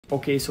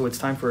Okay, so it's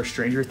time for a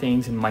Stranger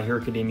Things and My Hero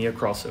Academia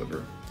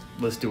crossover.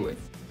 Let's do it.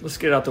 Let's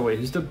get it out the way.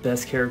 Who's the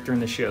best character in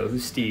the show?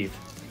 Who's Steve?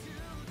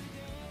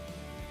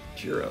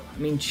 Jiro. I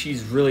mean,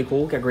 she's really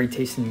cool, got great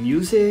taste in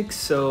music,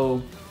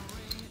 so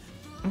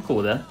I'm cool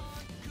with that.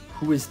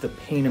 Who is the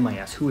pain in my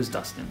ass? Who is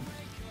Dustin?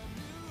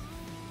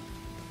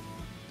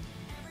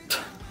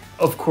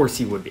 Of course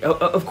he would be.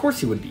 Of course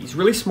he would be. He's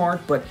really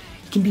smart, but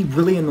he can be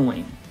really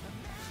annoying.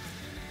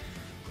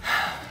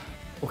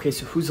 Okay,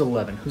 so who's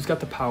 11? Who's got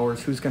the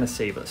powers? Who's gonna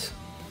save us?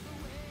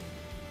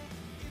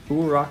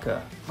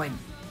 Uraraka. Like,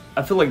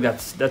 I feel like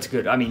that's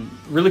good. I mean,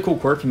 really cool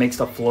quirk, can make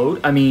stuff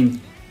float. I mean,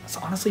 that's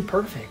honestly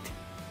perfect.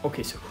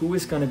 Okay, so who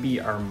is gonna be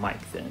our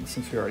Mike then,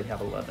 since we already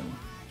have 11?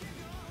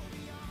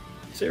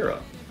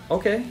 Sarah.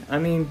 Okay, I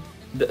mean,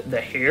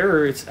 the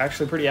hair, it's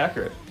actually pretty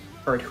accurate.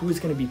 All right, who is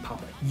gonna be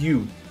Papa?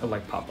 You are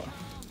like Papa.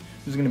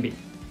 Who's gonna be?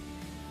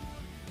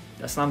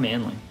 That's not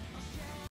manly.